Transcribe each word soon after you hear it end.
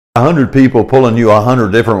100 people pulling you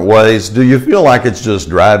 100 different ways, do you feel like it's just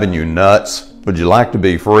driving you nuts? Would you like to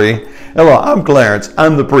be free? Hello, I'm Clarence,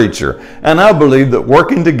 I'm the preacher, and I believe that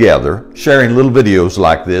working together, sharing little videos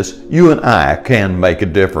like this, you and I can make a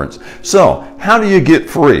difference. So, how do you get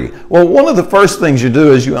free? Well, one of the first things you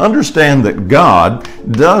do is you understand that God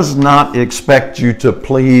does not expect you to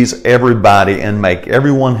please everybody and make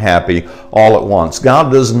everyone happy all at once.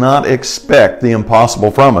 God does not expect the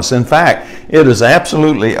impossible from us. In fact, it is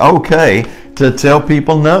absolutely okay to tell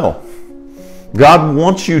people no. God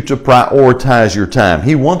wants you to prioritize your time.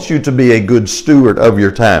 He wants you to be a good steward of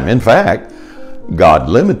your time. In fact, God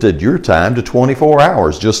limited your time to 24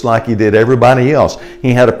 hours, just like He did everybody else.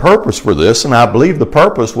 He had a purpose for this, and I believe the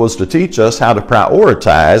purpose was to teach us how to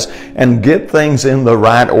prioritize and get things in the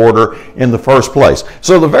right order in the first place.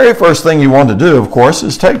 So the very first thing you want to do, of course,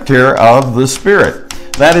 is take care of the Spirit.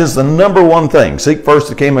 That is the number one thing. Seek first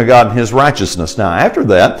the kingdom of God and His righteousness. Now, after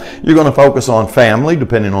that, you're going to focus on family,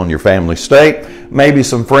 depending on your family state, maybe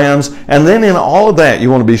some friends, and then in all of that,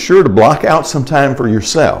 you want to be sure to block out some time for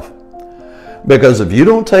yourself. Because if you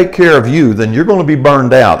don't take care of you, then you're going to be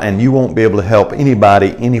burned out and you won't be able to help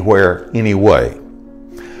anybody, anywhere, anyway.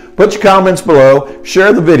 Put your comments below,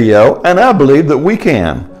 share the video, and I believe that we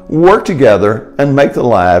can work together and make the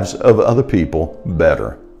lives of other people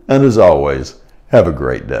better. And as always, have a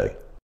great day.